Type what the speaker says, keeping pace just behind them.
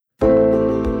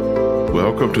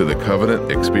Welcome to the Covenant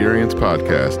Experience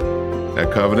Podcast.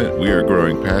 At Covenant, we are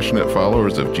growing passionate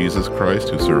followers of Jesus Christ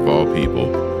who serve all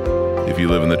people. If you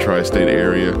live in the tri-state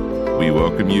area, we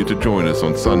welcome you to join us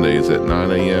on Sundays at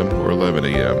 9 a.m. or 11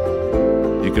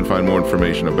 a.m. You can find more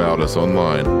information about us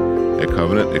online at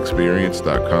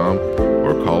covenantexperience.com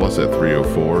or call us at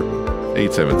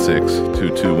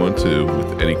 304-876-2212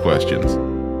 with any questions.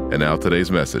 And now today's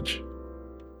message.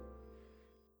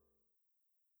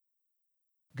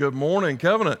 Good morning,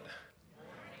 Covenant.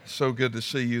 So good to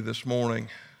see you this morning.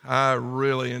 I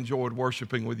really enjoyed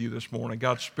worshiping with you this morning.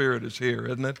 God's Spirit is here,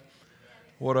 isn't it?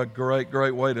 What a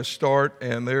great way to start,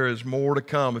 and there is more to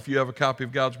come. If you have a copy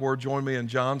of God's Word, join me in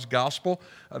John's Gospel,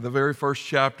 the very first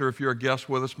chapter. If you're a guest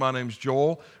with us, my name's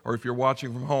Joel, or if you're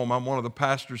watching from home, I'm one of the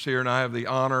pastors here, and I have the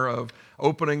honor of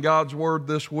opening God's Word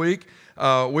this week.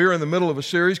 We're in the middle of a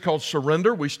series called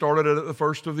Surrender. We started it at the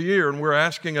first of the year, and we're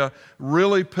asking a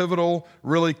really pivotal,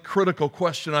 really critical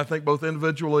question, I think, both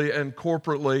individually and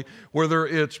corporately, whether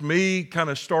it's me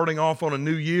kind of starting off on a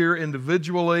new year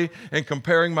individually and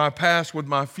comparing my past with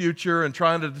my future and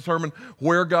trying to determine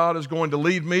where God is going to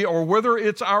lead me, or whether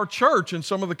it's our church and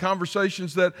some of the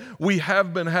conversations that we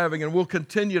have been having and will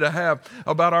continue to have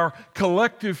about our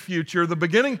collective future. The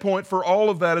beginning point for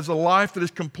all of that is a life that is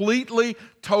completely,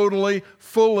 totally,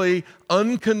 fully,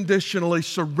 unconditionally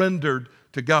surrendered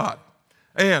to God.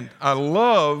 And I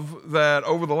love that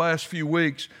over the last few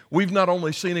weeks, we've not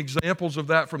only seen examples of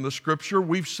that from the Scripture,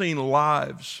 we've seen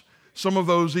lives, some of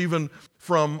those even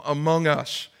from among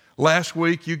us. Last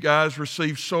week, you guys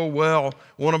received so well.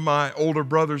 One of my older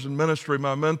brothers in ministry,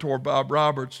 my mentor, Bob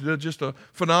Roberts, did just a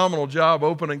phenomenal job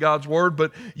opening God's Word.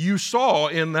 But you saw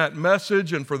in that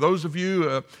message, and for those of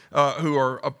you who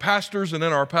are pastors and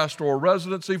in our pastoral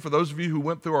residency, for those of you who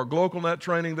went through our GlocalNet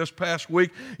training this past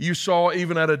week, you saw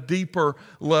even at a deeper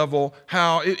level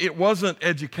how it wasn't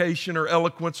education or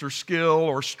eloquence or skill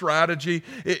or strategy.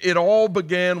 It all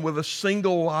began with a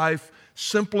single life,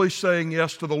 simply saying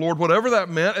yes to the Lord, whatever that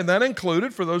meant, and that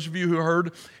included, for those of you who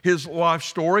heard his life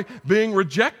story, being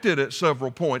rejected at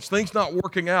several points, things not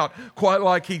working out quite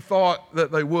like he thought that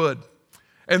they would.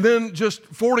 And then just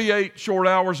 48 short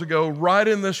hours ago, right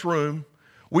in this room,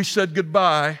 we said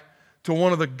goodbye to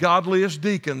one of the godliest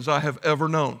deacons I have ever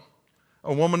known,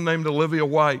 a woman named Olivia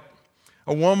White,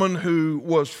 a woman who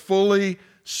was fully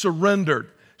surrendered.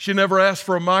 She never asked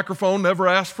for a microphone, never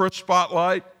asked for a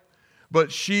spotlight, but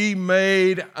she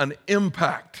made an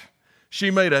impact.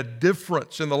 She made a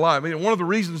difference in the life. I mean, one of the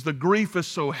reasons the grief is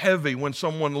so heavy when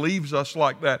someone leaves us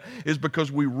like that is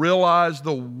because we realize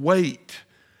the weight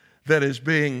that is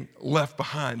being left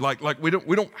behind. Like we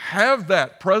don't have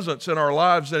that presence in our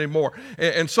lives anymore.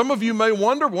 And some of you may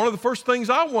wonder, one of the first things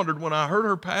I wondered when I heard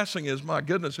her passing is, my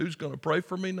goodness, who's going to pray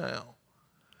for me now?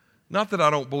 Not that I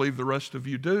don't believe the rest of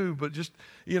you do, but just,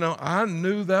 I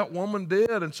knew that woman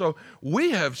did. And so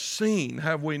we have seen,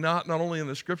 have we not only in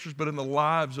the Scriptures, but in the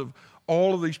lives of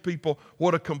all of these people,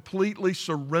 what a completely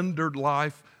surrendered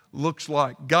life looks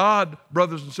like. God,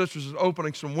 brothers and sisters, is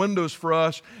opening some windows for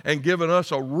us and giving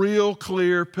us a real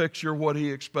clear picture of what He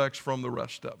expects from the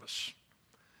rest of us.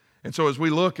 And so as we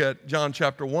look at John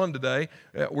chapter 1 today,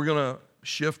 we're going to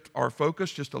shift our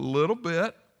focus just a little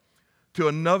bit to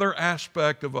another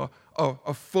aspect of a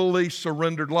fully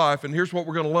surrendered life. And here's what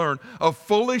we're going to learn. A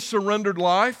fully surrendered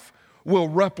life will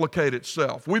replicate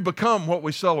itself. We become what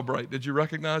we celebrate. Did you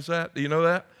recognize that? Do you know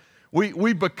that?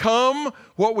 We become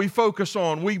what we focus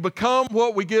on. We become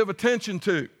what we give attention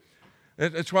to.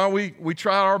 It's why we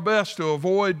try our best to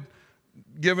avoid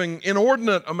giving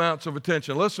inordinate amounts of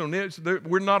attention. Listen,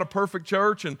 we're not a perfect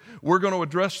church, and we're going to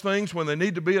address things when they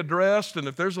need to be addressed, and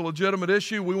if there's a legitimate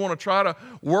issue, we want to try to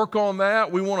work on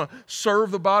that. We want to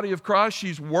serve the body of Christ.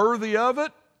 She's worthy of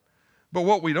it. But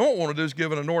what we don't want to do is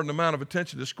give an inordinate amount of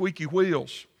attention to squeaky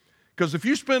wheels. Because if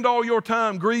you spend all your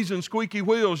time greasing squeaky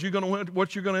wheels,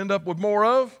 what you're going to end up with more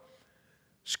of?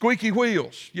 Squeaky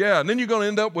wheels. Yeah, and then you're going to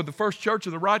end up with the First Church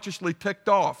of the Righteously ticked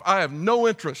off. I have no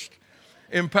interest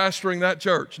in pastoring that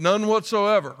church, none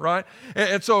whatsoever, right?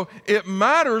 And so it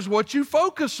matters what you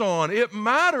focus on. It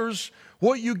matters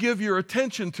what you give your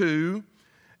attention to,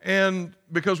 and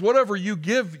because whatever you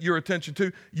give your attention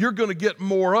to, you're going to get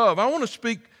more of. I want to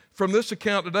speak from this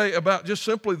account today about just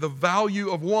simply the value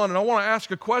of one. And I want to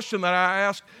ask a question that I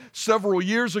asked several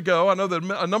years ago. I know that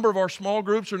a number of our small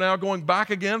groups are now going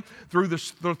back again through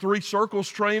the Three Circles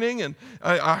training. And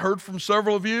I heard from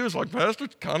several of you, it's like, Pastor,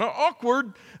 it's kind of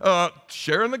awkward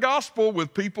sharing the gospel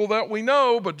with people that we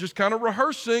know, but just kind of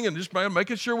rehearsing and just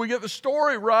making sure we get the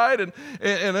story right. And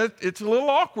it's a little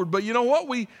awkward. But you know what?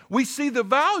 We see the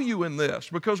value in this,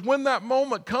 because when that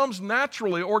moment comes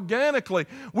naturally, organically,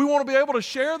 we want to be able to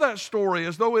share that story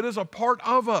as though it is a part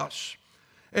of us.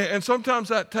 And sometimes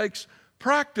that takes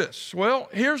practice. Well,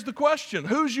 here's the question.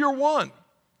 Who's your one?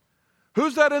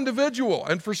 Who's that individual?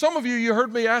 And for some of you, you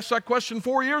heard me ask that question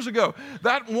 4 years ago.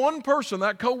 That one person,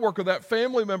 that coworker, that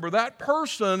family member, that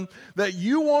person that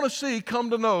you want to see come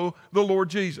to know the Lord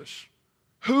Jesus.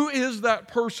 Who is that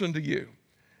person to you?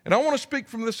 And I want to speak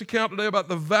from this account today about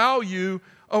the value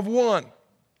of one.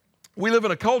 We live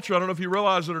in a culture, I don't know if you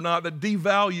realize it or not, that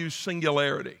devalues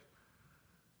singularity.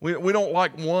 We don't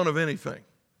like one of anything.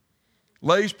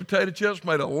 Lay's potato chips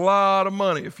made a lot of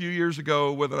money a few years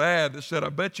ago with an ad that said, I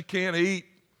bet you can't eat.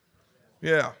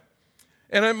 Yeah.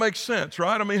 And it makes sense,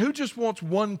 right? I mean, who just wants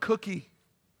one cookie?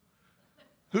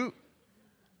 Who?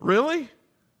 Really?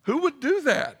 Who would do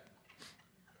that?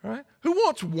 Right? Who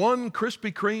wants one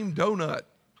Krispy Kreme donut?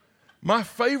 My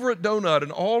favorite donut in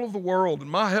all of the world,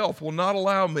 and my health will not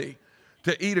allow me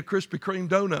to eat a Krispy Kreme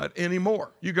donut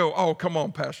anymore. You go, oh, come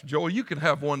on, Pastor Joel, you can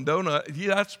have one donut.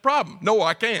 Yeah, that's the problem. No,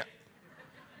 I can't.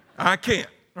 I can't,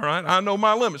 all right? I know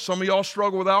my limits. Some of y'all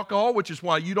struggle with alcohol, which is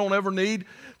why you don't ever need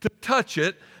to touch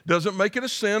it. Doesn't make it a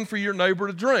sin for your neighbor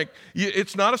to drink.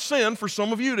 It's not a sin for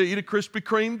some of you to eat a Krispy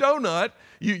Kreme donut.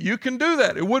 You can do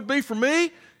that. It would be for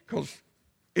me because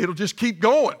it'll just keep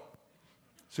going.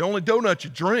 It's the only donut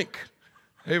you drink.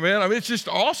 Hey, man, I mean, it's just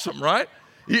awesome, right?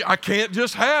 I can't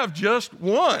just have just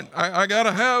one. I got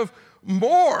to have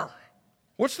more.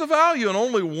 What's the value in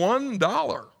only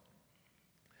 $1?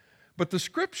 But the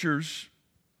scriptures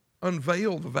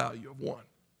unveil the value of one.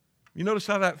 You notice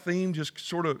how that theme just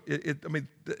sort of,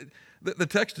 the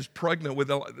text is pregnant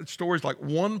with stories like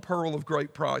one pearl of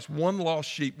great price, one lost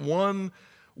sheep, one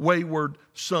wayward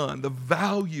son, the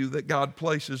value that God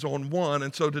places on one.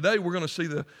 And so today we're going to see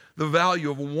the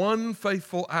value of one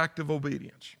faithful act of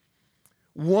obedience,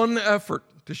 one effort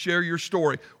to share your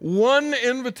story, one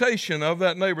invitation of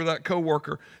that neighbor, that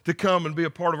coworker, to come and be a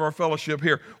part of our fellowship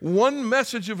here, one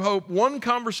message of hope, one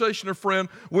conversation of friend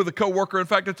with a coworker. In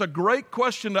fact, it's a great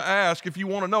question to ask if you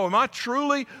want to know, am I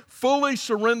truly, fully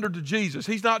surrendered to Jesus?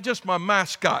 He's not just my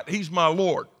mascot, He's my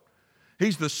Lord.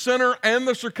 He's the center and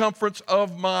the circumference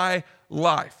of my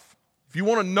life. If you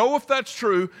want to know if that's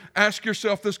true, ask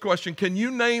yourself this question. Can you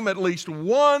name at least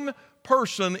one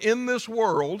person in this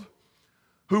world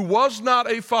who was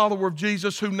not a follower of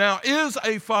Jesus, who now is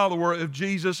a follower of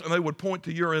Jesus, and they would point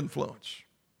to your influence?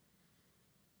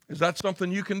 Is that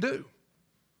something you can do?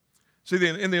 See,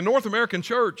 in the North American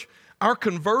church, our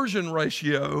conversion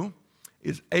ratio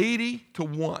is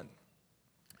 80-1.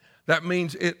 That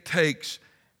means it takes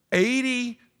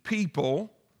 80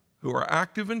 people who are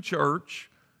active in church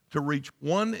to reach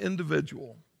one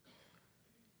individual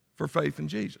for faith in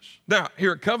Jesus. Now,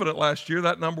 here at Covenant last year,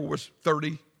 that number was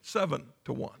 37-1.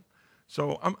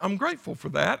 So I'm grateful for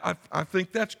that. I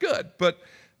think that's good. But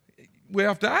we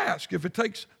have to ask, if it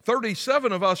takes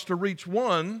 37 of us to reach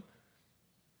one,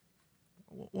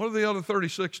 what are the other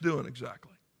 36 doing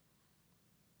exactly?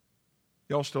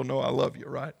 Y'all still know I love you,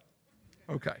 right?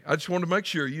 Okay, I just wanted to make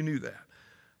sure you knew that.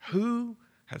 Who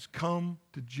has come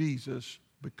to Jesus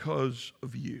because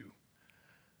of you?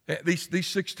 These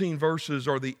 16 verses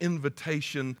are the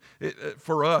invitation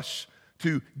for us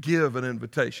to give an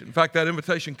invitation. In fact, that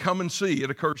invitation, come and see,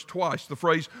 it occurs twice. The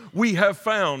phrase, we have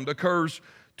found, occurs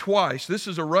twice. This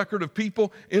is a record of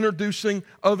people introducing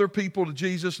other people to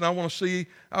Jesus, and I want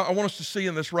us to see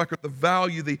in this record the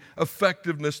value, the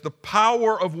effectiveness, the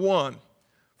power of one.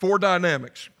 4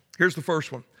 dynamics. Here's the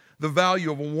first one. The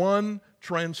value of one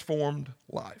transformed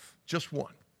life. Just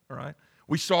one, all right?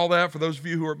 We saw that for those of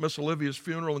you who were at Miss Olivia's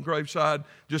funeral in Graveside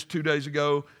just 2 days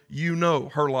ago. You know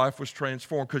her life was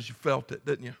transformed because you felt it,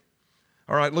 didn't you?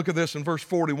 All right, look at this in verse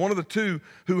 40. One of the two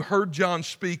who heard John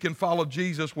speak and followed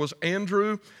Jesus was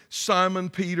Andrew, Simon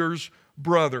Peter's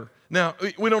brother. Now,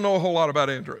 we don't know a whole lot about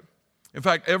Andrew. In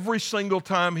fact, every single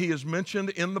time he is mentioned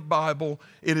in the Bible,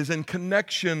 it is in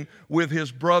connection with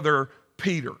his brother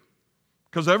Peter.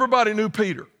 Because everybody knew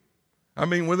Peter. I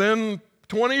mean, within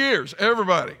 20 years,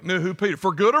 everybody knew who Peter,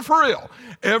 for good or for ill,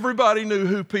 everybody knew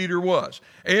who Peter was.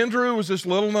 Andrew was this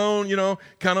little known,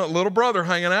 kind of little brother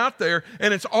hanging out there,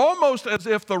 and it's almost as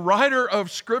if the writer of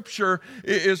Scripture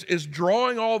is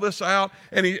drawing all this out,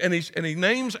 and he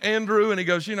names Andrew, and he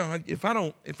goes, if I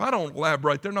don't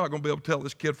elaborate, they're not going to be able to tell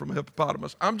this kid from a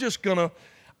hippopotamus. I'm just gonna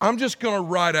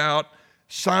write out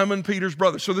Simon Peter's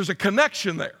brother. So there's a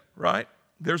connection there, right?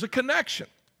 There's a connection.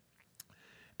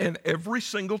 And every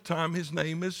single time his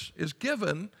name is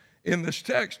given in this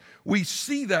text, we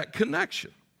see that connection.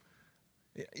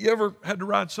 You ever had to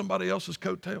ride somebody else's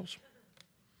coattails?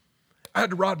 I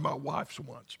had to ride my wife's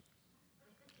once.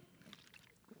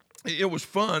 It was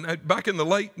fun. Back in the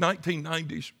late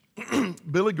 1990s,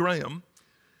 Billy Graham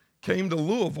came to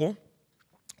Louisville,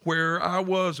 where I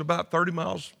was about 30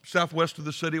 miles southwest of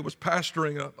the city. I was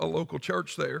pastoring a local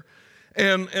church there.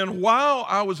 And while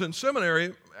I was in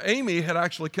seminary, Amy had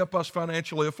actually kept us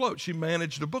financially afloat. She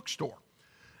managed a bookstore.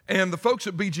 And the folks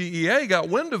at BGEA got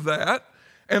wind of that,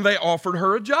 and they offered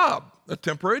her a job, a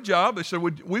temporary job. They said,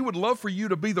 we would love for you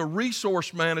to be the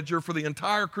resource manager for the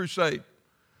entire crusade.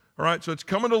 All right, so it's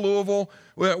coming to Louisville.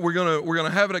 We're gonna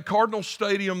have it at Cardinal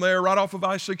Stadium there, right off of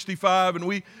I-65, and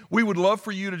we would love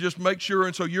for you to just make sure.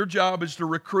 And so your job is to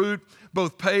recruit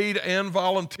both paid and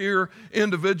volunteer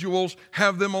individuals,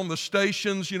 have them on the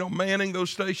stations, manning those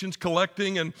stations,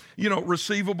 collecting and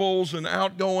receivables and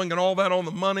outgoing and all that on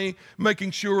the money,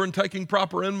 making sure and taking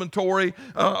proper inventory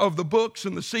of the books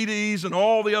and the CDs and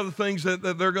all the other things that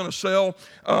they're going to sell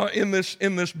in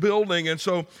this building. And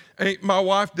so my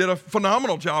wife did a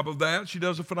phenomenal job of that. She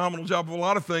does a phenomenal job of a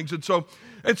lot of things. And so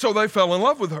they fell in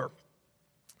love with her.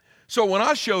 So when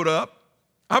I showed up,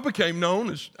 I became known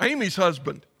as Amy's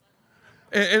husband.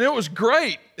 And it was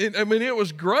great. It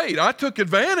was great. I took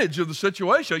advantage of the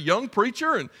situation. A young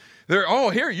preacher, and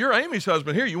here, you're Amy's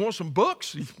husband. Here, you want some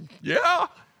books? Yeah.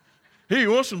 Here,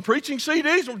 you want some preaching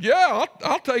CDs? Yeah,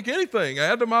 I'll take anything.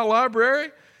 Add to my library.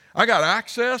 I got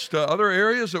access to other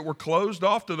areas that were closed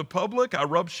off to the public. I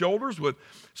rubbed shoulders with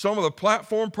some of the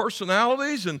platform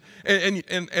personalities, and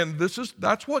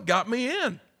that's what got me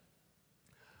in.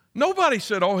 Nobody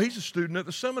said, oh, he's a student at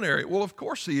the seminary. Well, of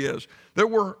course he is. There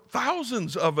were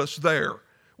thousands of us there.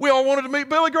 We all wanted to meet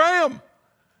Billy Graham.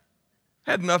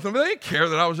 Had nothing. They didn't care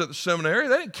that I was at the seminary.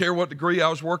 They didn't care what degree I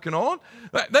was working on.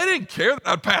 They didn't care that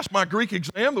I'd passed my Greek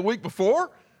exam the week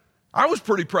before. I was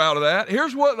pretty proud of that.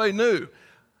 Here's what they knew.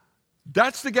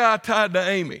 That's the guy tied to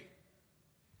Amy.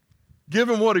 Give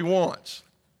him what he wants.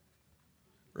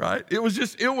 Right? It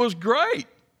was great.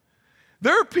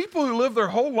 There are people who live their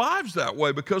whole lives that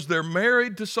way because they're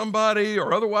married to somebody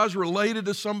or otherwise related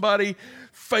to somebody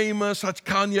famous. That's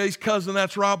Kanye's cousin.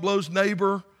 That's Rob Lowe's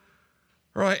neighbor.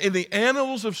 Right? In the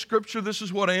annals of Scripture, this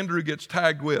is what Andrew gets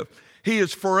tagged with. He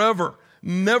is forever,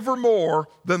 never more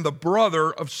than the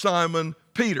brother of Simon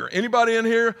Peter. Anybody in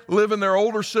here live in their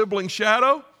older sibling's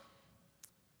shadow?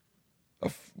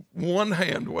 One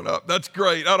hand went up. That's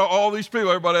great. Out of all these people,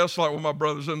 everybody else is like, well, my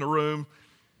brother's in the room.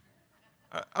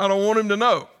 I don't want him to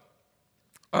know.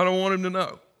 I don't want him to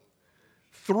know.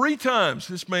 3 times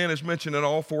this man is mentioned in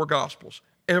all 4 Gospels.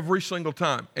 Every single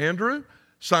time. Andrew,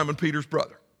 Simon Peter's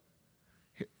brother.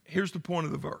 Here's the point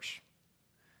of the verse.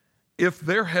 If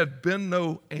there had been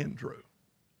no Andrew,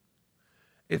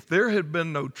 if there had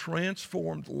been no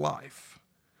transformed life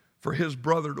for his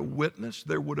brother to witness,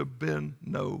 there would have been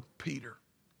no Peter.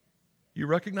 You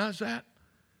recognize that?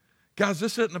 Guys,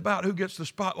 this isn't about who gets the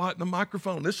spotlight and the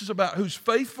microphone. This is about who's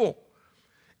faithful.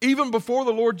 Even before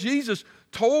the Lord Jesus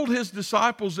told his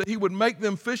disciples that he would make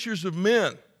them fishers of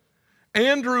men,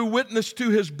 Andrew witnessed to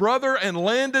his brother and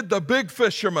landed the big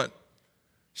fisherman,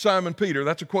 Simon Peter.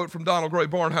 That's a quote from Donald Gray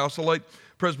Barnhouse, a late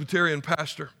Presbyterian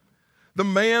pastor. The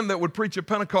man that would preach at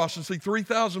Pentecost and see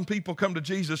 3,000 people come to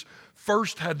Jesus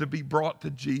first had to be brought to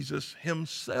Jesus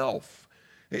himself.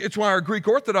 It's why our Greek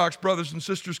Orthodox brothers and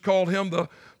sisters called him the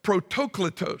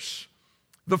protokletos,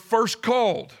 the first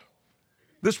called.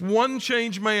 This one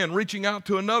changed man reaching out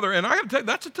to another. And I got to tell you,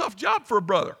 that's a tough job for a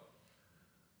brother.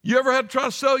 You ever had to try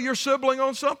to sell your sibling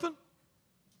on something?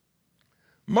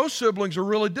 Most siblings are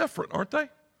really different, aren't they?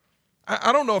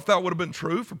 I don't know if that would have been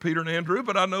true for Peter and Andrew,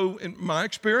 but I know in my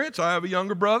experience, I have a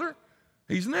younger brother.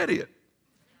 He's an idiot.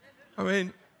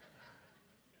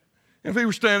 If he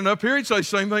were standing up here, he'd say the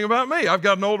same thing about me. I've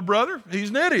got an older brother. He's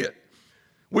an idiot.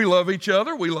 We love each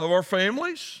other. We love our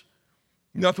families.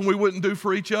 Nothing we wouldn't do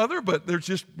for each other, but there's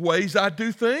just ways I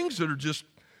do things that are just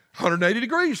 180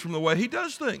 degrees from the way he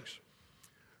does things.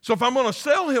 So if I'm going to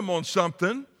sell him on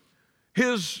something,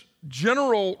 his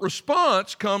general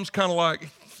response comes kind of like,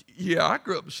 yeah, I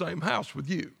grew up in the same house with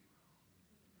you.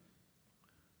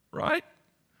 Right?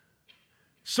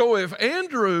 So if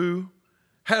Andrew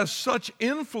has such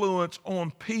influence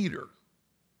on Peter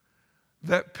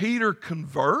that Peter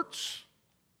converts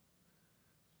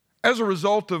as a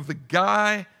result of the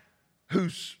guy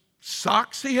whose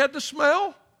socks he had to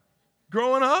smell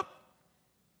growing up,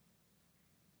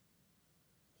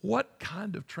 what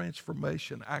kind of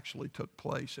transformation actually took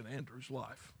place in Andrew's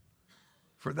life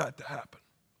for that to happen?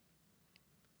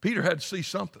 Peter had to see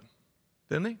something,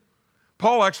 didn't he?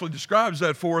 Paul actually describes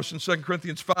that for us in 2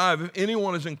 Corinthians 5. If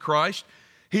anyone is in Christ,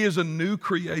 he is a new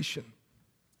creation.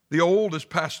 The old has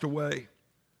passed away.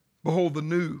 Behold, the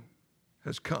new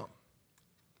has come.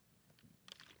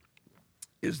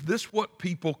 Is this what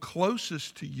people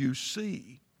closest to you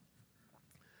see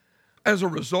as a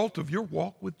result of your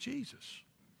walk with Jesus?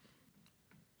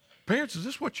 Parents, is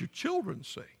this what your children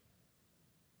see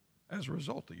as a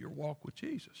result of your walk with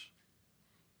Jesus?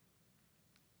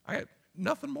 I had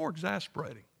nothing more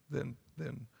exasperating than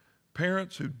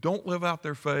parents who don't live out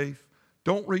their faith,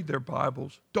 don't read their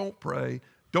Bibles, don't pray,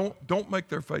 don't make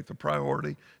their faith a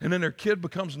priority, and then their kid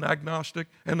becomes an agnostic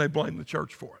and they blame the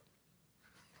church for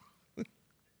it.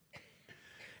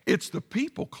 It's the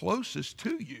people closest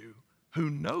to you who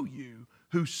know you,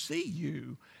 who see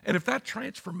you, and if that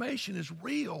transformation is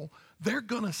real, they're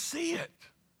going to see it.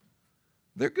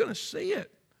 They're going to see it.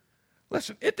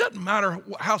 Listen, it doesn't matter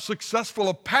how successful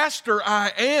a pastor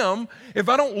I am if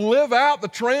I don't live out the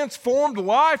transformed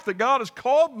life that God has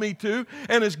called me to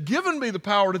and has given me the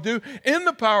power to do in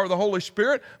the power of the Holy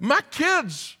Spirit. My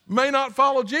kids may not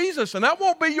follow Jesus, and that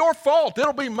won't be your fault.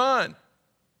 It'll be mine.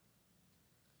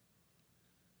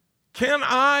 Can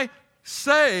I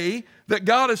say that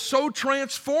God has so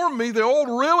transformed me, the old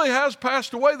really has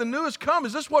passed away, the new has come?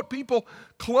 Is this what people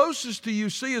closest to you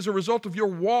see as a result of your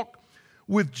walk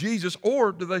with Jesus,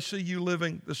 or do they see you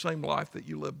living the same life that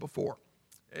you lived before?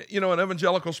 You know, in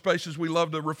evangelical spaces, we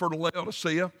love to refer to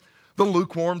Laodicea, the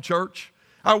lukewarm church.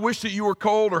 I wish that you were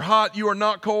cold or hot. You are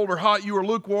not cold or hot. You are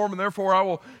lukewarm, and therefore I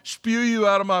will spew you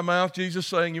out of my mouth. Jesus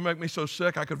saying, you make me so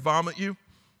sick I could vomit you.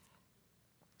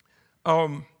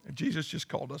 And Jesus just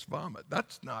called us vomit.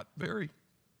 That's not very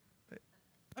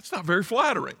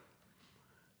flattering.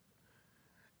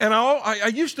 And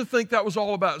I used to think that was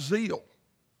all about zeal.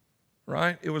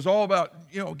 Right? It was all about,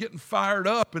 getting fired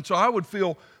up. And so I would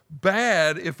feel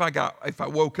bad if I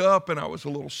woke up and I was a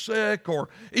little sick, or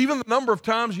even the number of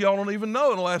times y'all don't even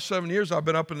know in the last 7 years I've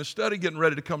been up in the study getting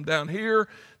ready to come down here.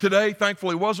 Today,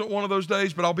 thankfully, wasn't one of those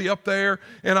days, but I'll be up there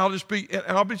and I'll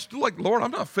be still like, Lord,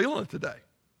 I'm not feeling it today.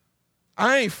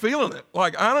 I ain't feeling it.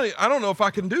 Like, I don't know if I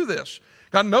can do this.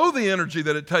 I know the energy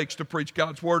that it takes to preach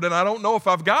God's word, and I don't know if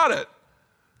I've got it.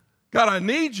 God, I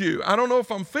need you. I don't know if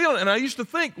I'm feeling it. And I used to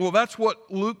think, well, that's what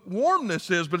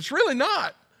lukewarmness is, but it's really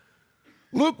not.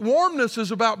 Lukewarmness is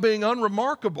about being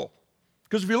unremarkable.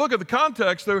 Because if you look at the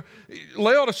context,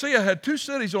 Laodicea had two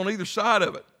cities on either side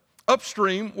of it.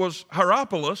 Upstream was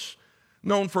Hierapolis,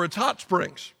 known for its hot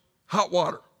springs, hot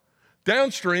water.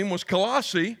 Downstream was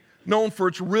Colossae, known for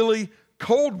its really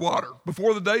cold water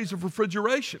before the days of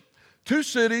refrigeration. Two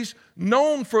cities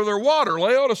known for their water.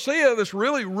 Laodicea, this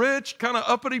really rich, kind of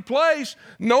uppity place,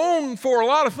 known for a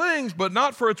lot of things, but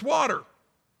not for its water.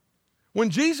 When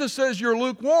Jesus says you're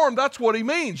lukewarm, that's what he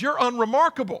means. You're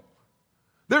unremarkable.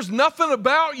 There's nothing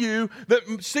about you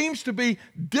that seems to be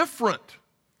different.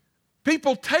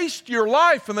 People taste your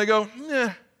life and they go,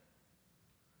 nah.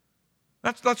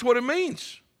 That's what it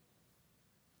means.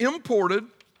 Imported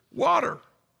water.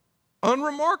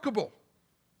 Unremarkable.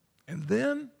 And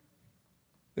then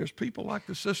there's people like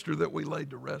the sister that we laid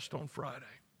to rest on Friday.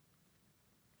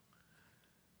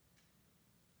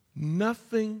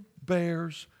 Nothing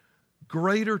bears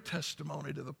greater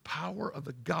testimony to the power of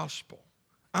the gospel.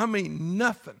 I mean,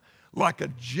 nothing like a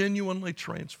genuinely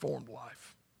transformed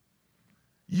life.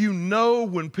 You know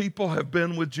when people have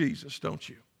been with Jesus, don't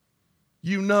you?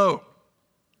 You know.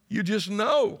 You just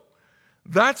know.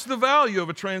 That's the value of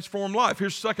a transformed life.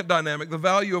 Here's the second dynamic, the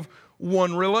value of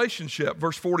one relationship.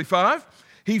 Verse 45.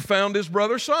 He found his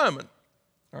brother Simon.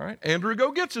 All right, Andrew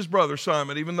go gets his brother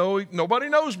Simon, even though nobody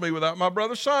knows me without my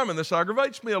brother Simon. This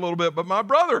aggravates me a little bit, but my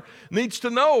brother needs to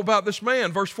know about this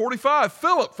man. Verse 45,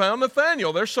 Philip found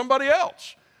Nathanael. There's somebody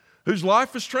else whose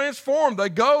life is transformed. They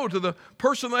go to the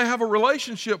person they have a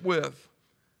relationship with,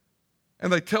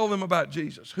 and they tell them about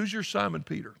Jesus. Who's your Simon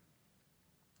Peter?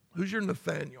 Who's your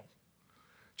Nathanael?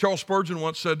 Charles Spurgeon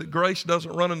once said that grace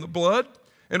doesn't run in the blood,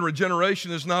 and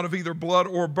regeneration is not of either blood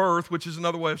or birth, which is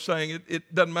another way of saying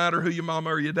it doesn't matter who your mama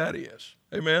or your daddy is.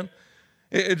 Amen?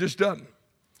 It just doesn't.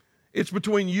 It's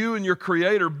between you and your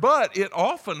Creator, but it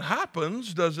often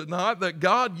happens, does it not, that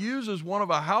God uses one of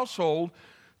a household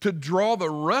to draw the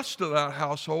rest of that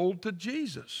household to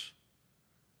Jesus.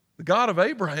 The God of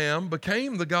Abraham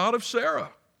became the God of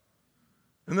Sarah,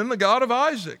 and then the God of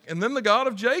Isaac, and then the God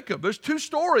of Jacob. There's two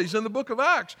stories in the book of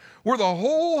Acts where the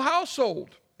whole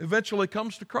household eventually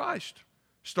comes to Christ,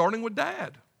 starting with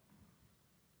dad.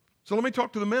 So let me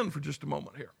talk to the men for just a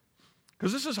moment here,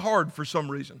 because this is hard for some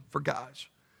reason for guys.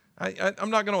 I'm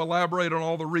not going to elaborate on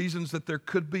all the reasons that there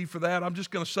could be for that. I'm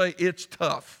just going to say it's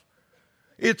tough.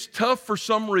 It's tough for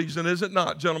some reason, is it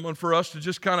not, gentlemen, for us to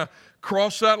just kind of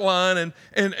cross that line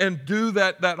and do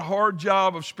that hard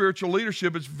job of spiritual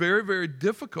leadership. It's very, very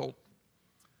difficult.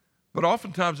 But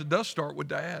oftentimes it does start with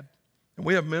dad. And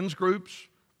we have men's groups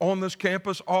on this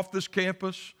campus, off this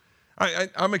campus,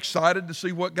 I'm excited to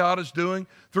see what God is doing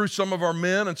through some of our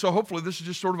men. And so hopefully this is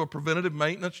just sort of a preventative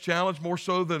maintenance challenge more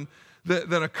so than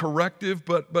a corrective.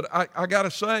 But I got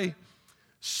to say,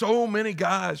 so many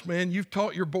guys, man, you've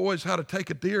taught your boys how to take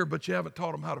a deer, but you haven't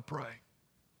taught them how to pray.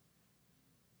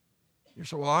 You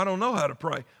say, well, I don't know how to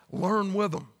pray. Learn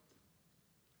with them.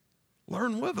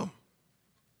 Learn with them.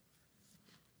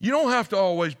 You don't have to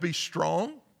always be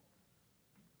strong.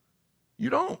 You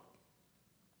don't.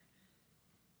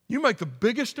 You make the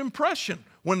biggest impression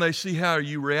when they see how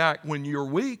you react when you're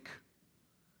weak,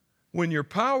 when you're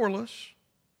powerless.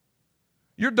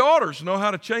 Your daughters know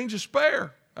how to change a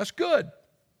spare. That's good.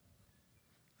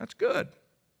 That's good.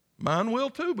 Mine will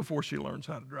too before she learns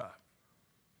how to drive.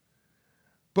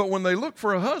 But when they look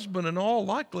for a husband, in all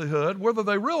likelihood, whether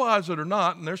they realize it or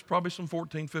not, and there's probably some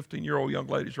 14, 15-year-old young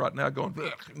ladies right now going,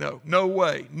 no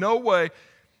way, no way.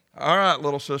 All right,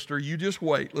 little sister, you just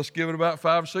wait. Let's give it about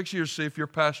 5 or 6 years to see if your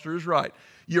pastor is right.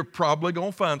 You're probably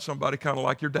going to find somebody kind of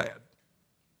like your dad.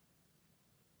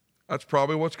 That's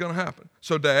probably what's going to happen.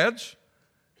 So dads,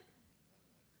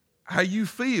 how you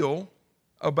feel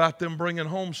about them bringing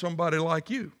home somebody like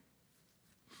you?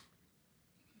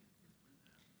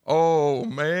 Oh,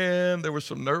 man, there was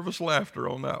some nervous laughter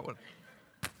on that one.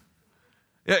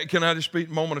 Yeah, can I just speak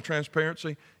a moment of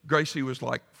transparency? Gracie was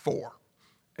like 4.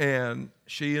 And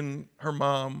she and her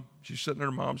mom, she's sitting in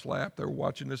her mom's lap. They were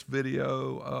watching this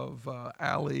video of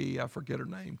Allie, I forget her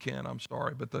name, Ken, I'm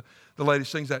sorry. But the lady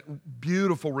sings that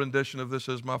beautiful rendition of This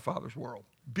Is My Father's World.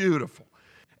 Beautiful.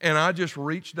 And I just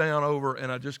reached down over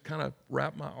and I just kind of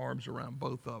wrapped my arms around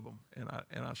both of them.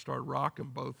 And I started rocking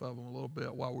both of them a little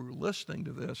bit while we were listening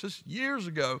to this. This is years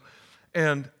ago.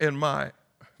 And my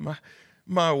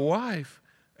wife,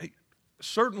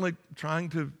 certainly trying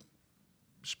to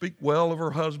speak well of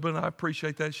her husband, I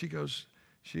appreciate that. She goes,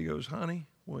 honey,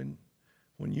 when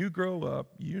you grow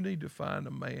up, you need to find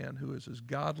a man who is as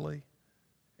godly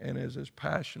and is as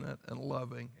passionate and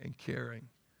loving and caring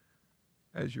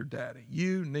as your daddy.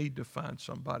 You need to find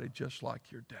somebody just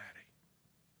like your daddy.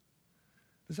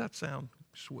 Does that sound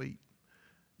sweet?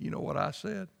 You know what I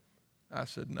said? I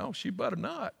said, no, she better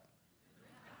not.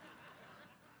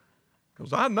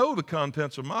 Because I know the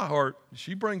contents of my heart. If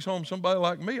she brings home somebody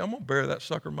like me, I'm going to bury that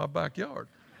sucker in my backyard.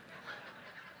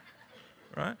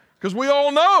 Right? Because we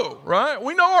all know, right?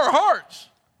 We know our hearts.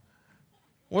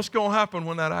 What's going to happen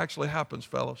when that actually happens,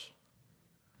 fellas?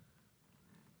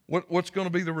 What's going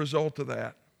to be the result of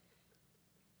that?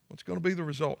 What's going to be the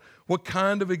result? What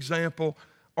kind of example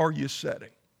are you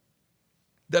setting?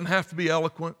 Doesn't have to be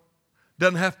eloquent.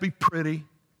 Doesn't have to be pretty.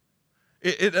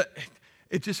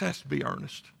 It just has to be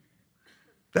earnest.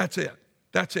 That's it.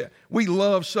 That's it. We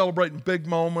love celebrating big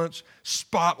moments,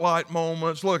 spotlight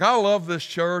moments. Look, I love this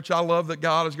church. I love that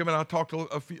God has given. I talked a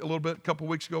little bit a couple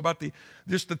weeks ago about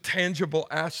just the tangible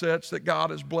assets that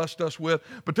God has blessed us with.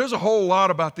 But there's a whole lot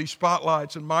about these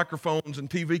spotlights and microphones and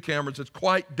TV cameras that's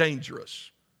quite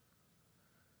dangerous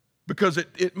because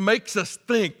it makes us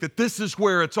think that this is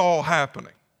where it's all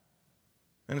happening,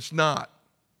 and it's not.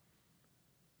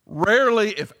 Rarely,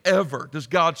 if ever, does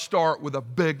God start with a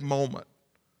big moment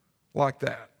like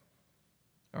that.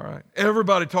 All right.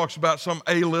 Everybody talks about some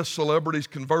A-list celebrity's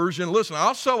conversion. Listen,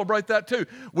 I'll celebrate that too.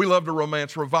 We love to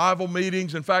romance revival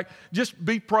meetings. In fact, just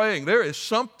be praying. There is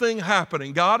something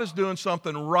happening. God is doing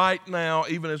something right now,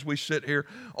 even as we sit here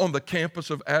on the campus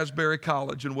of Asbury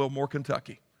College in Wilmore,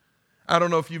 Kentucky. I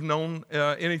don't know if you've known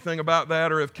anything about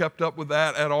that or have kept up with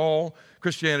that at all.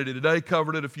 Christianity Today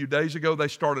covered it a few days ago. They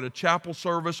started a chapel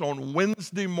service on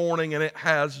Wednesday morning, and it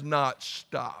has not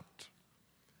stopped.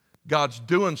 God's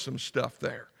doing some stuff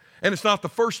there. And it's not the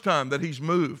first time that he's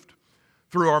moved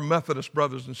through our Methodist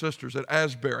brothers and sisters at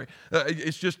Asbury.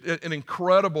 It's just an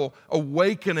incredible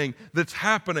awakening that's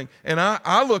happening. And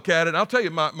I look at it, and I'll tell you,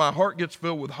 my heart gets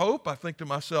filled with hope. I think to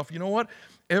myself, you know what?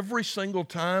 Every single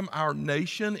time our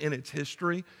nation in its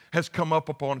history has come up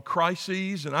upon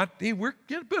crises, and we're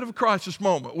getting a bit of a crisis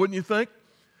moment, wouldn't you think?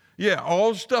 Yeah,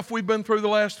 all the stuff we've been through the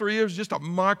last 3 years is just a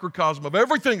microcosm of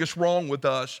everything that's wrong with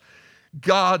us.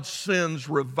 God sends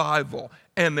revival,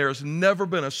 and there's never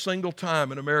been a single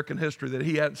time in American history that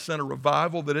he hadn't sent a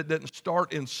revival that it didn't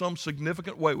start in some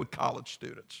significant way with college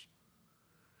students.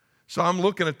 So I'm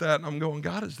looking at that and I'm going,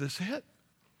 God, is this it?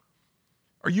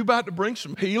 Are you about to bring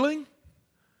some healing?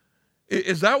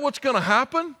 Is that what's going to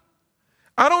happen?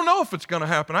 I don't know if it's going to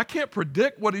happen. I can't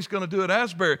predict what he's going to do at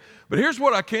Asbury. But here's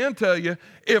what I can tell you.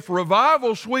 If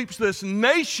revival sweeps this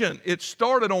nation, it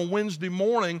started on Wednesday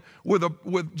morning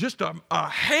with just a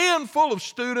handful of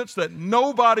students that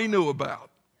nobody knew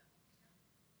about.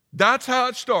 That's how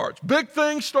it starts. Big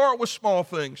things start with small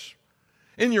things.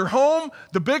 In your home,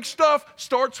 the big stuff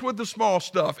starts with the small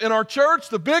stuff. In our church,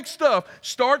 the big stuff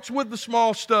starts with the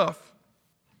small stuff.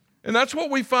 And that's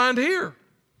what we find here.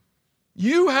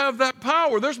 You have that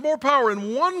power. There's more power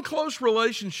in one close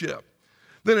relationship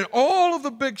than in all of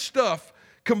the big stuff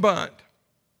combined.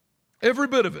 Every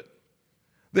bit of it.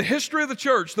 The history of the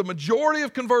church, the majority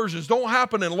of conversions don't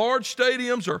happen in large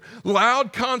stadiums or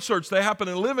loud concerts. They happen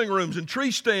in living rooms and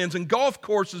tree stands and golf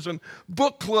courses and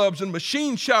book clubs and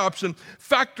machine shops and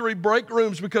factory break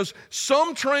rooms because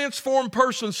some transformed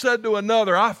person said to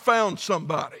another, I found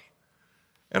somebody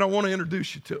and I want to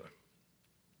introduce you to him.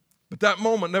 But that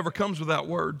moment never comes without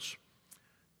words.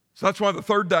 So that's why the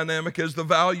third dynamic is the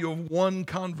value of one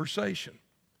conversation.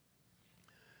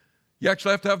 You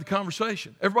actually have to have the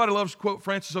conversation. Everybody loves to quote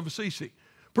Francis of Assisi.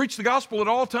 Preach the gospel at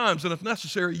all times, and if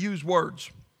necessary, use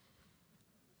words.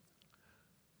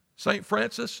 St.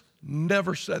 Francis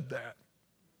never said that.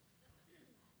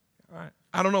 All right.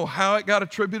 I don't know how it got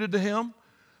attributed to him.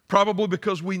 Probably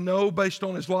because we know, based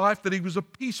on his life, that he was a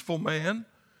peaceful man,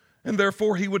 and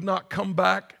therefore he would not come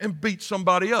back and beat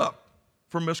somebody up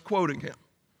for misquoting him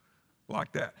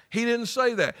like that. He didn't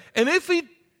say that. And if he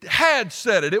had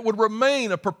said it, it would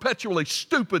remain a perpetually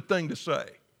stupid thing to say.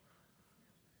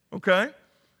 Okay?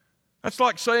 That's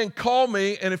like saying, call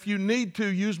me, and if you need to,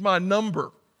 use my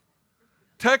number.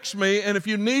 Text me, and if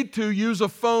you need to, use a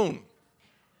phone.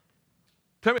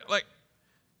 Tell me, like,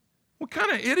 what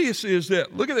kind of idiocy is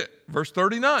that? Look at it. Verse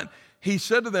 39. He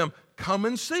said to them, come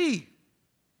and see.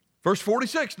 Verse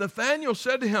 46. Nathanael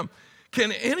said to him,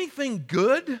 can anything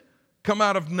good come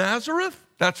out of Nazareth?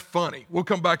 That's funny. We'll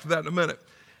come back to that in a minute.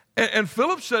 And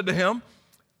Philip said to him,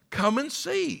 come and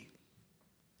see.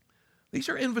 These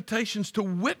are invitations to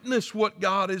witness what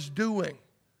God is doing.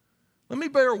 Let me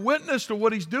bear witness to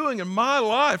what he's doing in my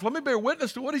life. Let me bear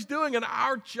witness to what he's doing in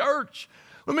our church.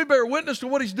 Let me bear witness to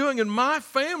what he's doing in my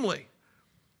family.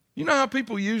 You know how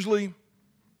people usually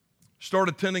start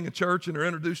attending a church and are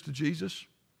introduced to Jesus?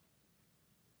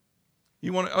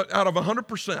 You want to, out of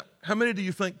 100%, how many do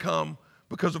you think come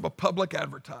because of a public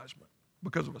advertisement,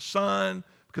 because of a sign,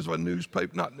 because of a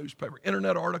newspaper, not newspaper,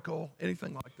 internet article,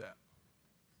 anything like that?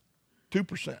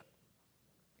 2%.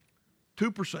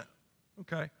 2%,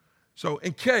 okay? So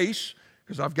in case,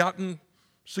 because I've gotten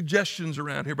suggestions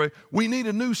around here, but we need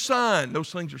a new sign. Those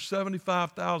things are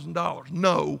 $75,000.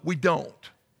 No, we don't.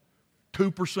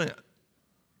 2%,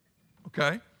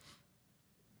 okay?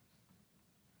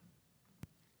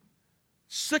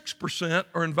 6%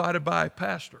 are invited by a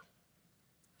pastor,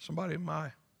 somebody in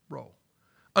my role.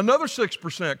 Another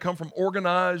 6% come from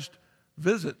organized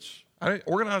visits.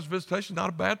 Organized visitation is not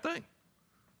a bad thing.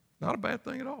 Not a bad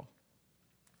thing at all.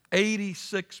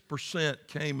 86%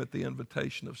 came at the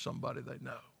invitation of somebody they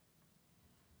know.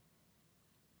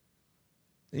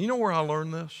 And you know where I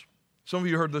learned this? Some of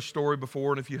you heard this story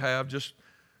before, and if you have, just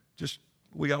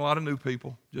we got a lot of new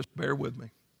people. Just bear with me.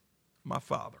 My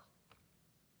father.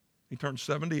 He turned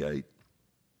 78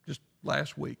 just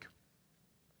last week.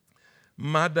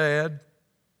 My dad,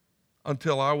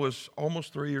 until I was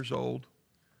almost 3 years old,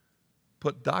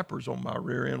 put diapers on my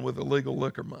rear end with illegal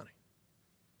liquor money.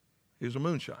 He was a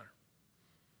moonshiner.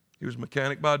 He was a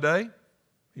mechanic by day.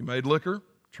 He made liquor,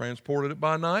 transported it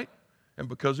by night, and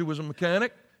because he was a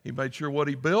mechanic, he made sure what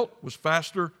he built was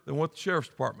faster than what the sheriff's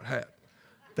department had.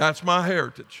 That's my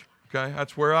heritage, okay?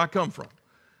 That's where I come from.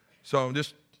 So I'm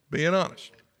just being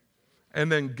honest.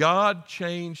 And then God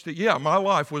changed it. Yeah, my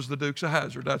life was the Dukes of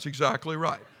Hazzard. That's exactly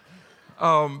right.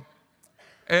 And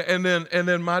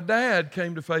then my dad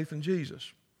came to faith in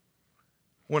Jesus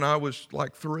when I was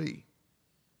like 3.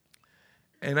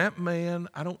 And that man,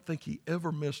 I don't think he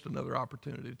ever missed another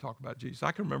opportunity to talk about Jesus.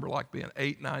 I can remember like being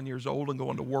 8, 9 years old and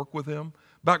going to work with him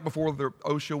back before the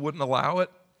OSHA wouldn't allow it.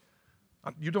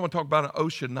 You don't want to talk about an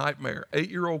OSHA nightmare.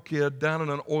 8-year-old kid down in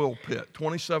an oil pit,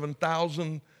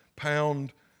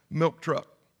 27,000-pound milk truck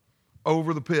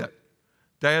over the pit.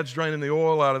 Dad's draining the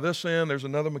oil out of this end. There's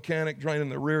another mechanic draining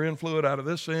the rear end fluid out of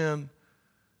this end.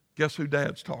 Guess who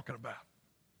Dad's talking about?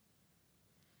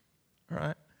 All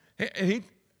right? He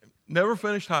never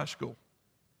finished high school.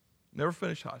 Never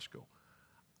finished high school.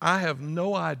 I have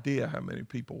no idea how many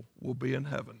people will be in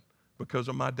heaven because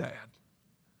of my dad.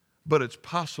 But it's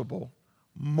possible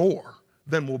more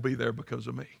than will be there because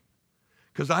of me.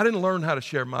 Because I didn't learn how to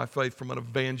share my faith from an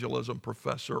evangelism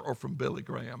professor or from Billy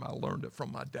Graham. I learned it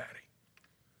from my daddy.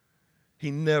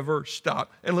 He never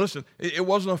stopped. And listen, it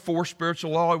wasn't a forced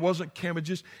spiritual law. It wasn't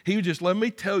Cambridge's. He would just, let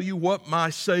me tell you what my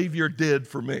Savior did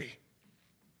for me.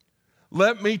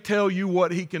 Let me tell you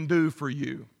what he can do for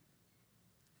you.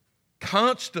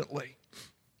 Constantly.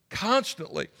 A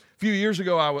few years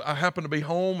ago, I happened to be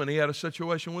home, and he had a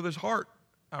situation with his heart.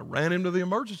 I ran him to the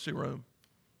emergency room.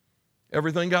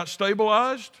 Everything got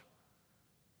stabilized,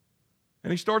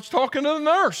 and he starts talking to the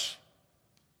nurse.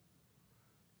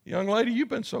 Young lady, you've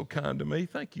been so kind to me.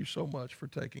 Thank you so much for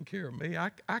taking care of me.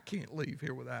 I can't leave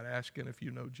here without asking if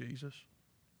you know Jesus.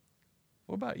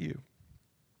 What about you?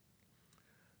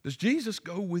 Does Jesus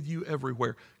go with you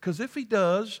everywhere? Because if he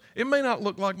does, it may not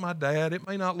look like my dad. It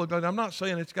may not look like, I'm not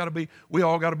saying it's got to be, we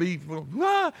all got to be,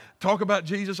 talk about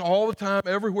Jesus all the time,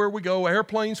 everywhere we go,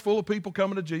 airplanes full of people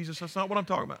coming to Jesus. That's not what I'm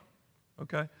talking about,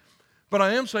 okay? But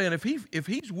I am saying if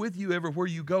he's with you everywhere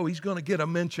you go, he's going to get a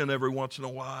mention every once in a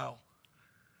while.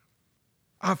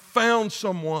 I found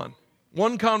someone,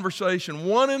 one conversation,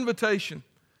 one invitation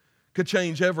could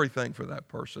change everything for that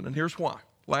person. And here's why.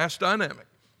 Last dynamic.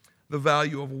 The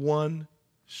value of one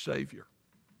Savior.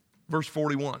 Verse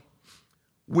 41.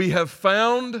 We have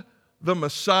found the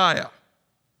Messiah.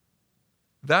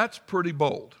 That's pretty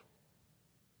bold.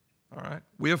 All right.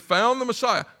 We have found the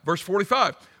Messiah. Verse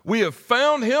 45. We have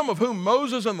found him of whom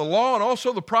Moses and the law and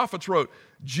also the prophets wrote.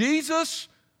 Jesus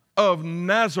of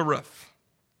Nazareth,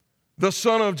 the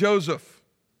son of Joseph.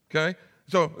 Okay.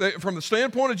 So from the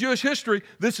standpoint of Jewish history,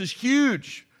 this is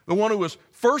huge. The one who was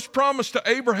first promised to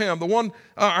Abraham, the one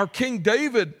our King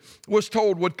David was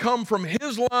told would come from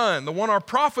his line, the one our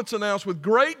prophets announced with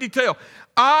great detail.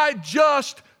 I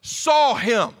just saw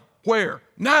him. Where?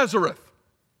 Nazareth.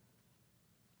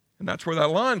 And that's where that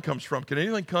line comes from. Can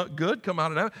anything good come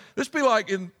out of that? This be like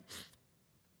in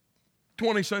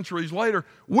 20 centuries later,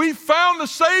 we found the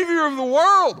Savior of the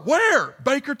world. Where?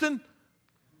 Bakerton?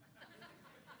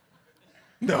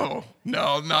 No,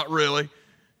 not really.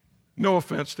 No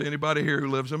offense to anybody here who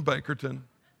lives in Bakerton.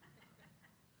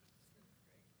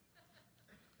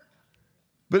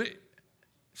 But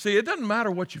it doesn't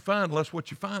matter what you find unless what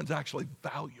you find is actually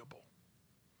valuable.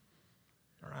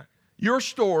 All right? Your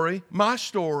story, my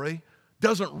story,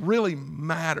 doesn't really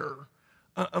matter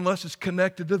unless it's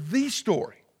connected to the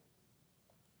story.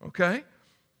 Okay?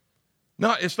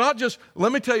 Now, it's not just,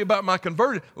 let me tell you about my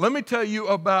conversion. Let me tell you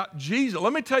about Jesus.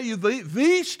 Let me tell you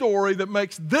the story that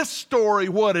makes this story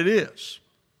what it is.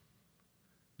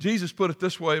 Jesus put it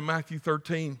this way in Matthew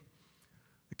 13.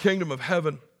 The kingdom of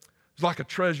heaven is like a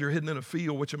treasure hidden in a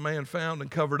field which a man found and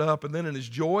covered up. And then in his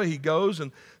joy, he goes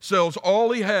and sells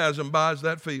all he has and buys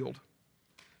that field.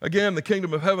 Again, the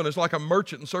kingdom of heaven is like a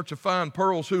merchant in search of fine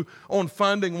pearls who, on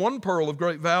finding one pearl of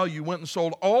great value, went and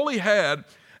sold all he had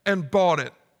and bought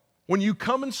it. When you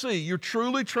come and see, you're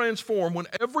truly transformed. When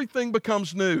everything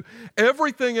becomes new,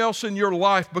 everything else in your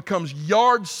life becomes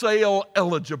yard sale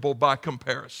eligible by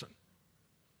comparison.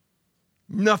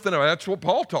 Nothing else. That's what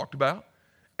Paul talked about.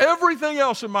 Everything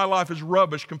else in my life is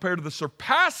rubbish compared to the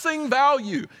surpassing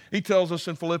value, he tells us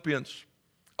in Philippians,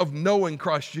 of knowing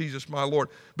Christ Jesus my Lord,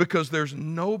 because there's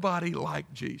nobody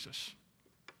like Jesus.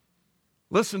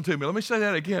 Listen to me. Let me say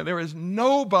that again. There is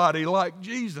nobody like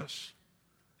Jesus.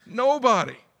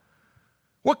 Nobody.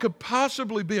 What could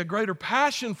possibly be a greater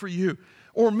passion for you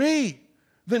or me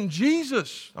than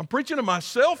Jesus? I'm preaching to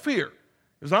myself here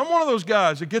because I'm one of those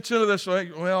guys that gets into this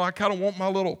like, well, I kind of want my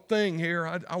little thing here.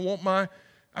 I want my,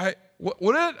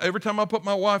 every time I put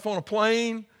my wife on a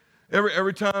plane,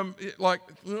 every time,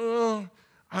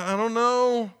 I don't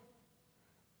know.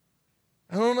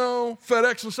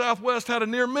 FedEx and Southwest had a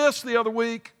near miss the other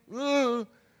week. Your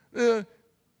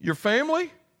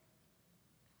family?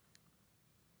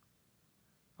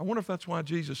 I wonder if that's why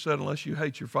Jesus said, unless you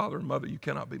hate your father and mother, you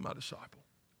cannot be my disciple.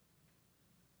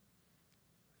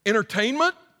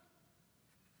 Entertainment?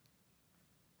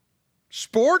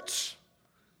 Sports?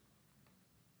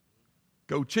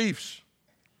 Go Chiefs.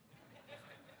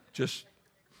 Just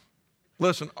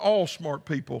listen, all smart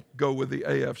people go with the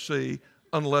AFC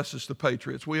unless it's the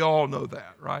Patriots. We all know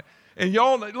that, right? And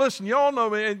y'all know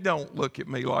me, and don't look at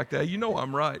me like that. You know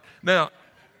I'm right. Now,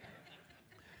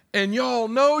 and y'all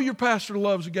know your pastor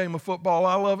loves a game of football.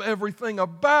 I love everything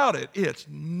about it. It's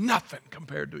nothing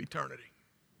compared to eternity.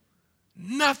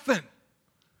 Nothing.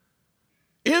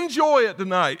 Enjoy it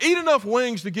tonight. Eat enough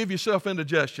wings to give yourself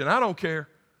indigestion. I don't care.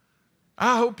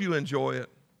 I hope you enjoy it.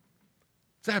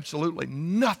 It's absolutely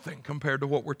nothing compared to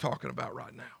what we're talking about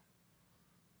right now.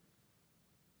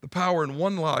 The power in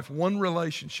one life, one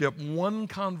relationship, one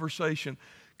conversation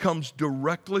comes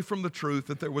directly from the truth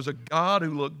that there was a God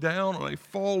who looked down on a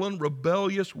fallen,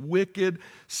 rebellious, wicked,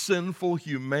 sinful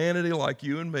humanity like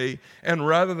you and me, and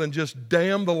rather than just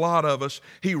damn the lot of us,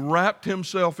 he wrapped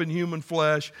himself in human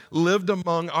flesh, lived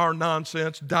among our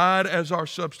nonsense, died as our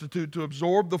substitute to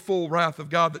absorb the full wrath of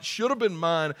God that should have been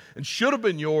mine and should have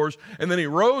been yours, and then he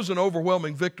rose in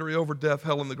overwhelming victory over death,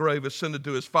 hell, and the grave, ascended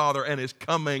to his Father, and is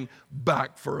coming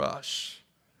back for us.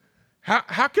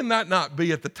 How can that not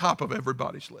be at the top of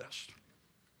everybody's list?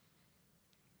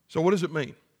 So what does it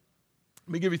mean?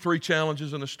 Let me give you 3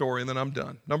 challenges and a story, and then I'm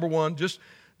done. Number 1,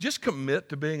 just commit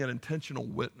to being an intentional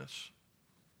witness.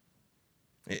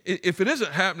 If it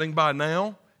isn't happening by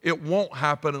now, it won't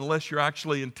happen unless you're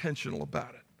actually intentional about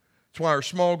it. That's why our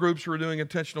small groups are doing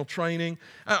intentional training.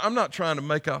 I'm not trying to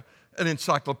make an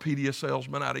encyclopedia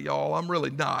salesman out of y'all. I'm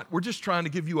really not. We're just trying to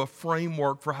give you a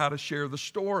framework for how to share the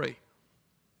story.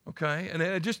 Okay?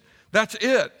 And that's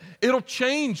it. It'll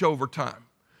change over time.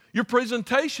 Your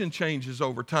presentation changes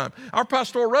over time. Our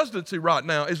pastoral residency right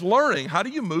now is learning how do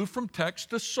you move from text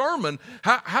to sermon?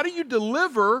 How do you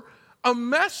deliver a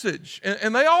message?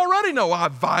 And they already know I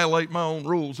violate my own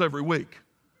rules every week.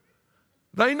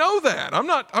 They know that. I'm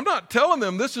not telling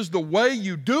them this is the way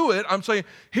you do it. I'm saying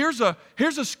here's a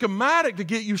schematic to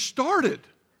get you started,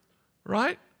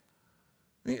 right?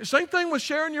 Same thing with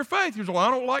sharing your faith. You say, well,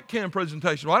 I don't like canned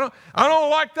presentation. Well, I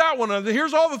don't like that one.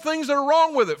 Here's all the things that are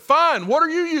wrong with it. Fine. What are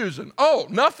you using? Oh,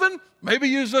 nothing? Maybe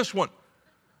use this one.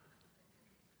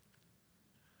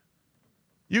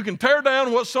 You can tear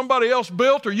down what somebody else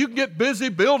built, or you can get busy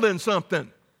building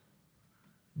something.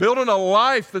 Building a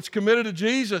life that's committed to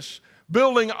Jesus.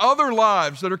 Building other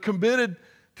lives that are committed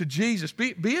to Jesus.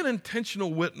 Be an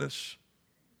intentional witness.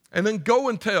 And then go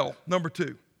and tell, number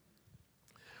 2.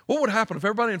 What would happen if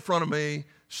everybody in front of me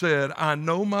said, I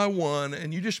know my one,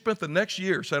 and you just spent the next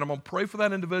year saying, I'm going to pray for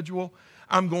that individual.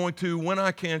 I'm going to, when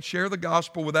I can, share the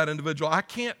gospel with that individual. I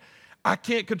can't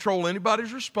control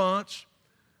anybody's response,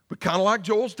 but kind of like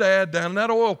Joel's dad down in that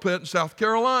oil pit in South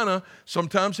Carolina,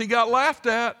 sometimes he got laughed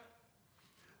at.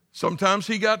 Sometimes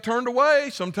he got turned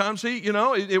away. Sometimes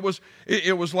it was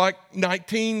like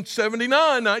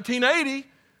 1979, 1980,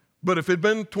 but if it had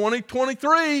been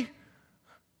 2023,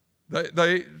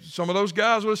 some of those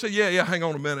guys would have said, yeah, hang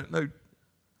on a minute.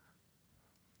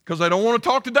 Because they don't want to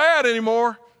talk to Dad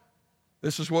anymore.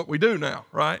 This is what we do now,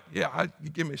 right? Yeah,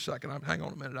 give me a second. Hang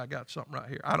on a minute. I got something right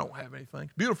here. I don't have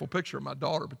anything. Beautiful picture of my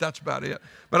daughter, but that's about it.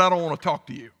 But I don't want to talk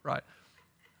to you, right?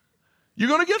 You're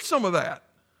going to get some of that.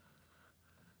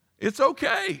 It's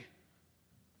okay.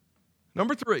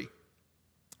 Number 3,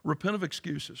 repent of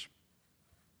excuses.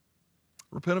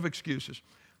 Repent of excuses.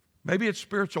 Maybe it's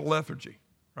spiritual lethargy.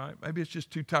 Right? Maybe it's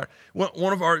just too tired.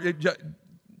 One of our,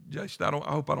 Jason, I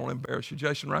hope I don't embarrass you.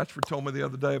 Jason Ratchford told me the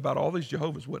other day about all these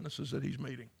Jehovah's Witnesses that he's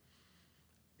meeting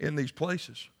in these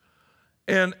places.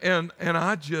 And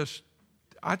I just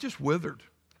withered.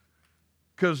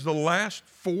 Because the last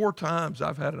 4 times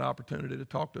I've had an opportunity to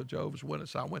talk to a Jehovah's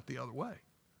Witness, I went the other way.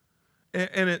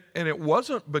 And it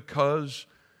wasn't because,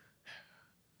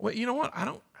 well, you know what?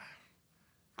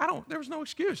 There was no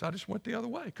excuse. I just went the other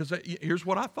way because here's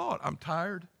what I thought. I'm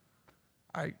tired.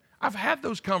 I've had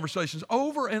those conversations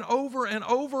over and over and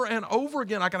over and over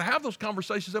again. I can have those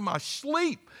conversations in my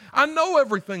sleep. I know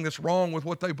everything that's wrong with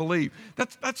what they believe.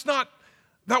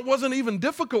 That wasn't even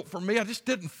difficult for me. I just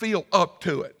didn't feel up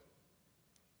to it.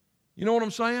 You know what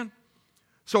I'm saying?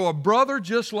 So a brother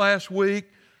just last week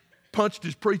punched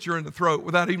his preacher in the throat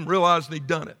without even realizing he'd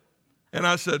done it. And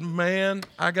I said, man,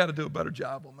 I got to do a better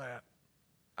job on that.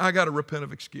 I got to repent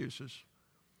of excuses.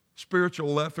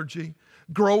 Spiritual lethargy.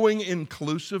 Growing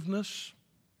inclusiveness.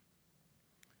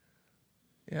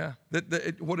 Yeah.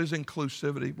 What is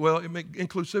inclusivity? Well,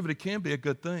 inclusivity can be a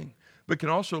good thing, but can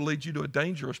also lead you to a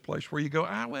dangerous place where you go,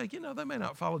 they may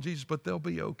not follow Jesus, but they'll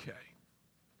be okay.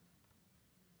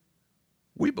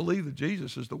 We believe that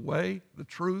Jesus is the way, the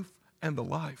truth, and the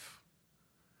life,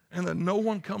 and that no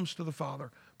one comes to the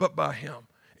Father but by Him.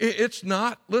 It's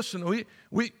not, listen,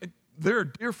 there are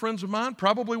dear friends of mine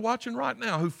probably watching right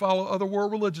now who follow other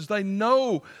world religions. They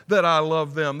know that I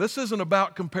love them. This isn't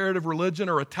about comparative religion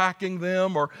or attacking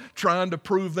them or trying to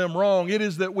prove them wrong. It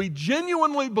is that we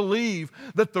genuinely believe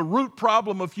that the root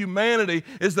problem of humanity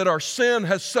is that our sin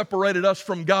has separated us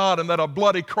from God and that a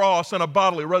bloody cross and a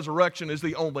bodily resurrection is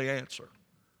the only answer.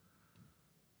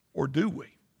 Or do we?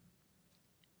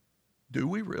 Do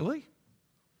we really?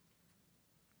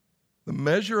 The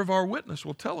measure of our witness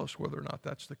will tell us whether or not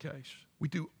that's the case. We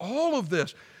do all of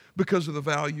this because of the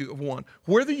value of one,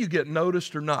 whether you get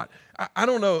noticed or not. I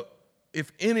don't know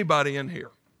if anybody in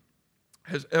here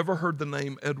has ever heard the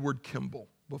name Edward Kimball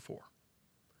before.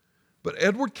 But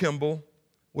Edward Kimball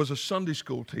was a Sunday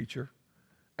school teacher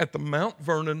at the Mount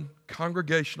Vernon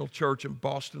Congregational Church in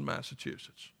Boston,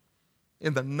 Massachusetts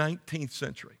in the 19th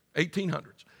century,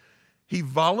 1800s. He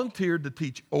volunteered to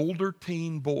teach older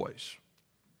teen boys.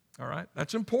 All right,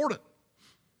 that's important.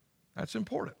 That's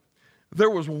important. There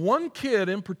was one kid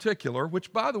in particular,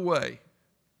 which, by the way,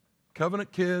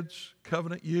 covenant kids,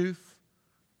 covenant youth,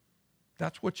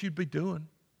 that's what you'd be doing.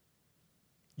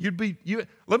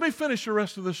 Let me finish the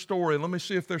rest of this story and let me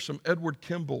see if there's some Edward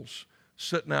Kimballs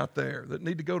sitting out there that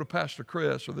need to go to Pastor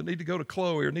Chris or that need to go to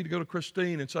Chloe or need to go to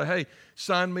Christine and say, hey,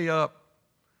 sign me up.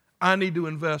 I need to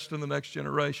invest in the next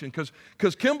generation.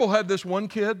 Because Kimball had this one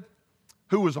kid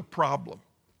who was a problem.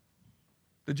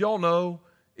 Did y'all know,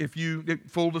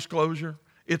 full disclosure,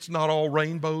 it's not all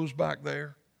rainbows back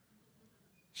there?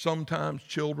 Sometimes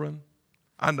children,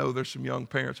 I know there's some young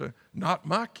parents that say, not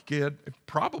my kid,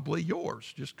 probably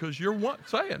yours, just because you're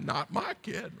saying, not my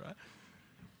kid, right?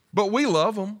 But we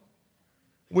love them.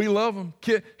 We love them.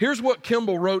 Here's what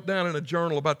Kimball wrote down in a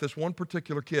journal about this one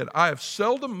particular kid. I have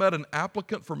seldom met an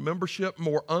applicant for membership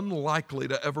more unlikely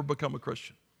to ever become a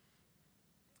Christian.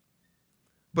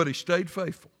 But he stayed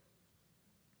faithful.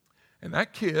 And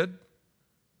that kid,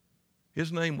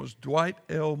 his name was Dwight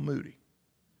L. Moody.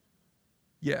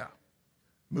 Yeah.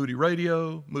 Moody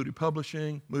Radio, Moody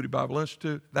Publishing, Moody Bible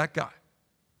Institute, that guy.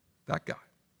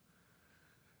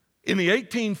 In the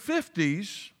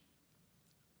 1850s,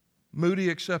 Moody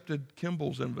accepted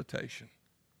Kimball's invitation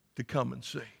to come and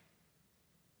see.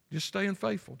 Just staying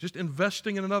faithful, just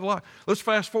investing in another life. Let's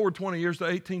fast forward 20 years to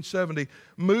 1870.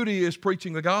 Moody is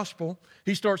preaching the gospel.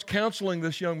 He starts counseling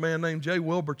this young man named J.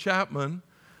 Wilbur Chapman.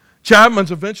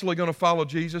 Chapman's eventually going to follow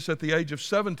Jesus at the age of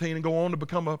 17 and go on to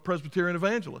become a Presbyterian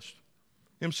evangelist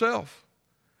himself.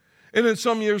 And then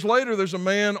some years later, there's a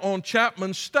man on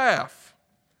Chapman's staff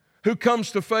who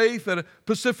comes to faith at a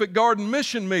Pacific Garden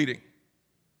mission meeting.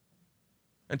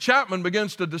 And Chapman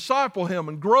begins to disciple him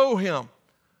and grow him,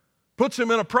 puts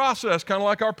him in a process kind of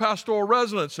like our pastoral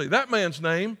residency. That man's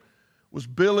name was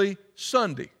Billy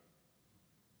Sunday,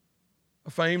 a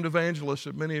famed evangelist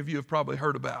that many of you have probably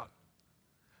heard about.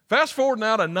 Fast forward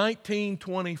now to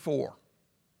 1924.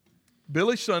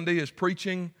 Billy Sunday is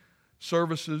preaching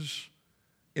services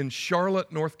in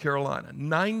Charlotte, North Carolina,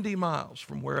 90 miles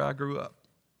from where I grew up.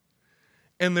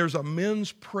 And there's a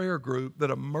men's prayer group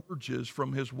that emerges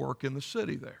from his work in the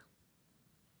city there.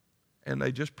 And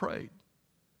they just prayed.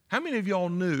 How many of y'all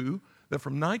knew that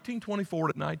from 1924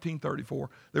 to 1934,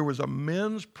 there was a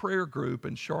men's prayer group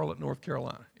in Charlotte, North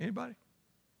Carolina? Anybody?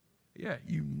 Yeah,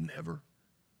 you never.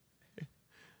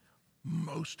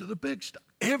 Most of the big stuff.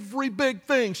 Every big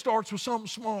thing starts with something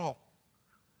small.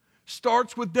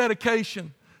 Starts with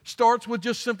dedication. Starts with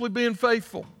just simply being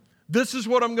faithful. This is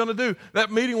what I'm going to do.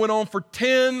 That meeting went on for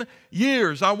 10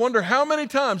 years. I wonder how many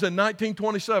times in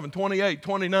 1927, 28,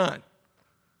 29,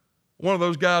 one of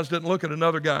those guys didn't look at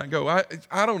another guy and go,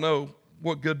 I don't know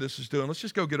what good this is doing. Let's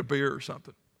just go get a beer or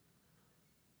something.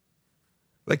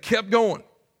 They kept going.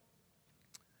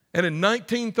 And in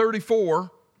 1934,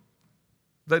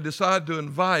 they decided to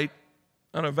invite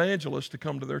an evangelist to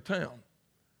come to their town.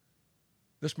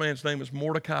 This man's name is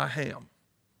Mordecai Ham.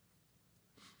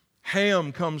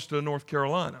 Ham comes to North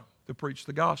Carolina to preach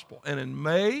the gospel. And in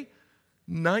May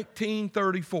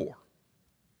 1934,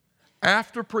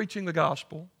 after preaching the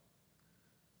gospel,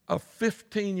 a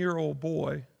 15-year-old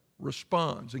boy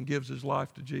responds and gives his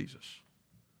life to Jesus,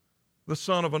 the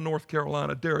son of a North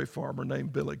Carolina dairy farmer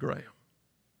named Billy Graham.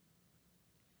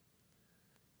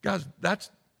 Guys,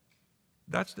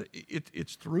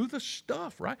 it's through the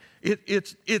stuff, right?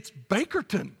 It's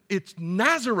Bakerton, it's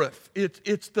Nazareth, it's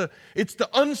the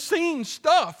unseen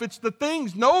stuff, it's the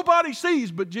things nobody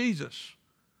sees but Jesus.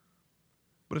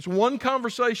 But it's one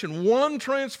conversation, one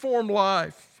transformed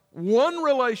life, one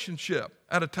relationship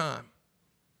at a time.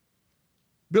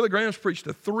 Billy Graham's preached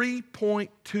to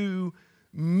 3.2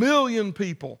 million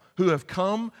people who have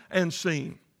come and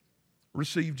seen,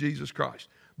 receive Jesus Christ.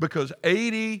 Because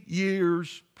 80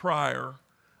 years prior,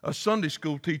 a Sunday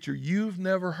school teacher you've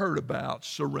never heard about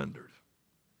surrendered.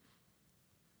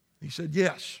 He said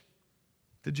yes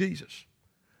to Jesus.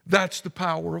 That's the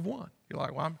power of one. You're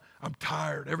like, well, I'm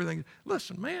tired. Everything.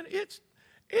 Listen, man, it's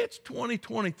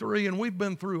 2023 and we've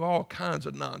been through all kinds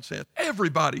of nonsense.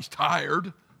 Everybody's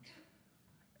tired.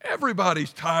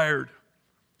 Everybody's tired.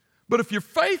 But if your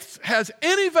faith has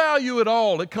any value at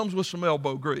all, it comes with some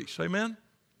elbow grease. Amen?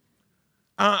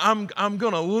 I'm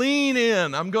going to lean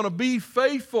in. I'm going to be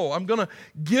faithful. I'm going to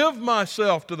give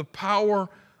myself to the power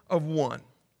of one.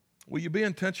 Will you be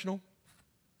intentional?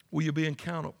 Will you be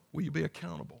accountable? Will you be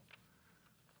accountable?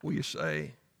 Will you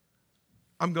say,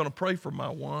 I'm going to pray for my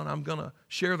one. I'm going to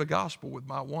share the gospel with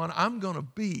my one. I'm going to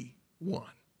be one.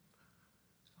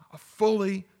 A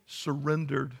fully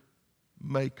surrendered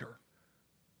maker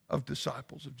of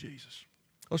disciples of Jesus.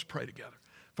 Let's pray together.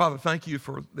 Father, thank you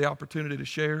for the opportunity to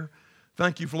share.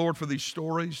 Thank you, Lord, for these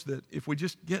stories that if we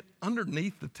just get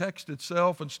underneath the text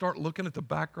itself and start looking at the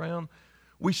background,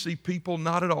 we see people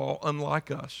not at all unlike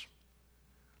us,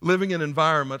 living in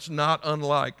environments not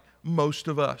unlike most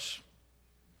of us.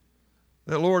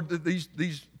 That, Lord,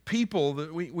 these people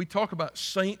that we talk about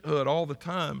sainthood all the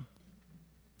time,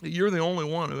 that you're the only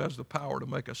one who has the power to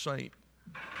make a saint.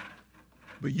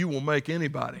 But you will make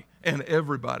anybody and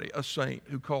everybody a saint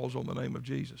who calls on the name of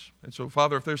Jesus. And so,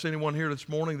 Father, if there's anyone here this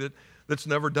morning that's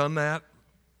never done that,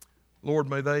 Lord,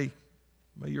 may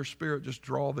your Spirit just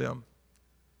draw them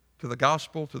to the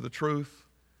gospel, to the truth.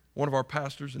 One of our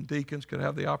pastors and deacons could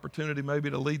have the opportunity maybe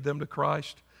to lead them to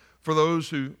Christ. For those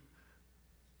who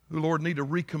Lord, need to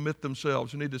recommit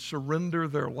themselves, who need to surrender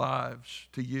their lives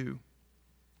to you.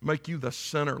 Make you the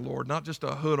center, Lord, not just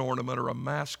a hood ornament or a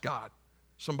mascot,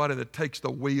 somebody that takes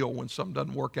the wheel when something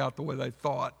doesn't work out the way they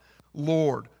thought.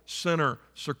 Lord, center,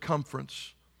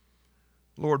 circumference.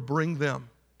 Lord, bring them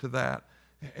to that.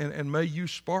 And may you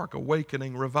spark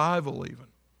awakening, revival even,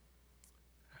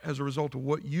 as a result of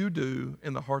what you do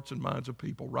in the hearts and minds of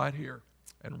people right here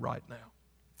and right now.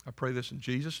 I pray this in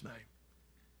Jesus' name.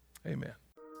 Amen.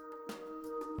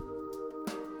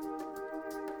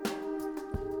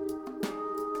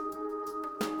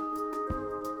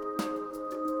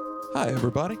 Hi,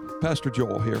 everybody. Pastor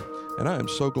Joel here, and I am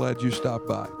so glad you stopped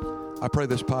by. I pray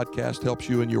this podcast helps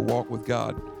you in your walk with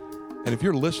God. And if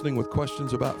you're listening with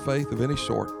questions about faith of any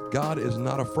sort, God is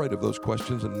not afraid of those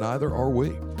questions, and neither are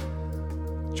we.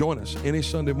 Join us any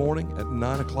Sunday morning at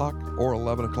 9 o'clock or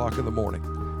 11 o'clock in the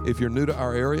morning. If you're new to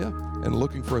our area and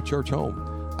looking for a church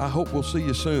home, I hope we'll see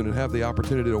you soon and have the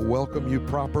opportunity to welcome you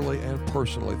properly and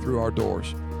personally through our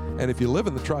doors. And if you live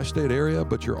in the tri-state area,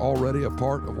 but you're already a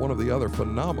part of one of the other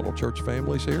phenomenal church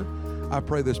families here, I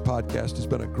pray this podcast has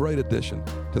been a great addition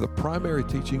to the primary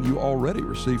teaching you already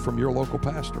receive from your local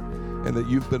pastor, and that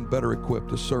you've been better equipped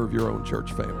to serve your own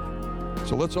church family.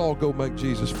 So let's all go make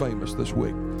Jesus famous this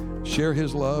week. Share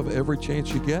his love every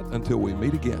chance you get until we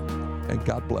meet again, and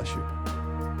God bless you.